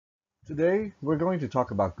Today, we're going to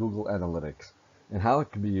talk about Google Analytics and how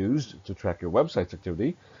it can be used to track your website's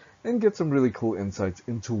activity and get some really cool insights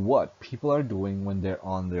into what people are doing when they're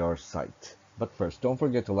on your site. But first, don't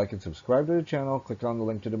forget to like and subscribe to the channel. Click on the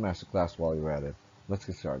link to the masterclass while you're at it. Let's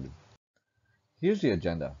get started. Here's the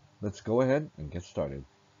agenda. Let's go ahead and get started.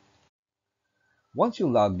 Once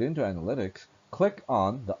you logged into Analytics, click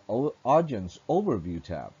on the Audience Overview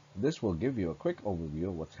tab. This will give you a quick overview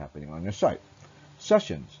of what's happening on your site.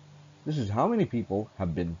 Sessions. This is how many people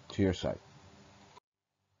have been to your site.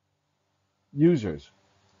 Users.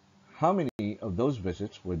 How many of those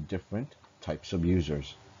visits were different types of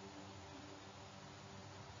users?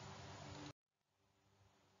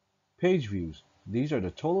 Page views. These are the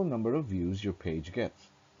total number of views your page gets.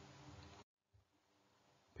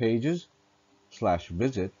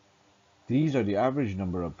 Pages/visit. These are the average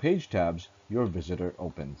number of page tabs your visitor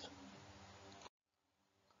opens.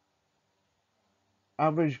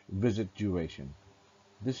 Average visit duration.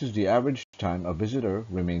 This is the average time a visitor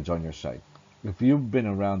remains on your site. If you've been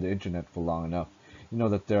around the internet for long enough, you know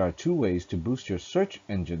that there are two ways to boost your search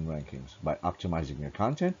engine rankings, by optimizing your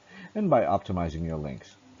content and by optimizing your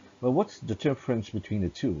links. But what's the difference between the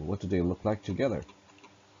two? What do they look like together?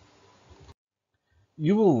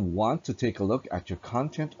 You will want to take a look at your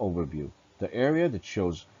content overview, the area that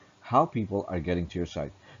shows how people are getting to your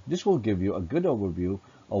site. This will give you a good overview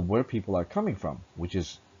of where people are coming from, which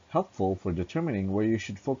is helpful for determining where you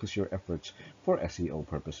should focus your efforts for SEO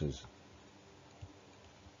purposes.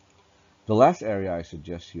 The last area I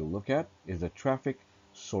suggest you look at is the traffic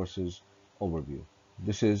sources overview.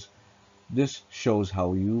 This shows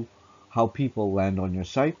how people land on your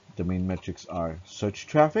site. The main metrics are search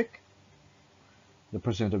traffic, the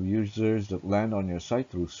percent of users that land on your site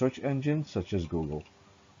through search engines such as Google.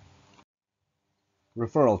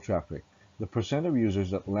 Referral traffic, the percent of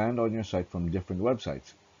users that land on your site from different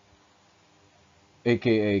websites,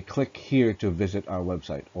 aka click here to visit our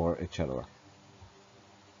website, or etc.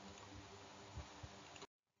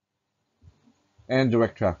 And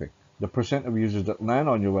direct traffic, the percent of users that land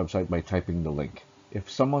on your website by typing the link. If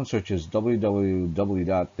someone searches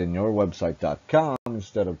www.thenyourwebsite.com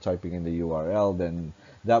instead of typing in the URL, then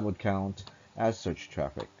that would count as search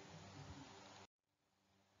traffic.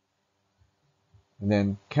 And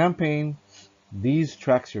then campaigns, these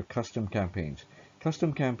tracks your custom campaigns.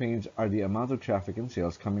 Custom campaigns are the amount of traffic and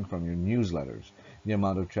sales coming from your newsletters, the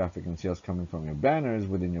amount of traffic and sales coming from your banners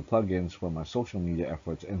within your plugins, from our social media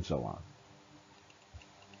efforts, and so on.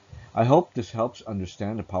 I hope this helps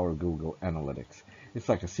understand the power of Google Analytics. It's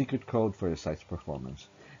like a secret code for your site's performance.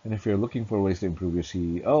 And if you're looking for ways to improve your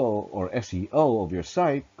CEO or SEO of your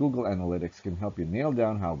site, Google Analytics can help you nail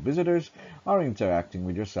down how visitors are interacting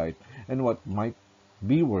with your site and what might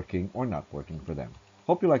be working or not working for them.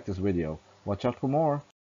 Hope you like this video. Watch out for more.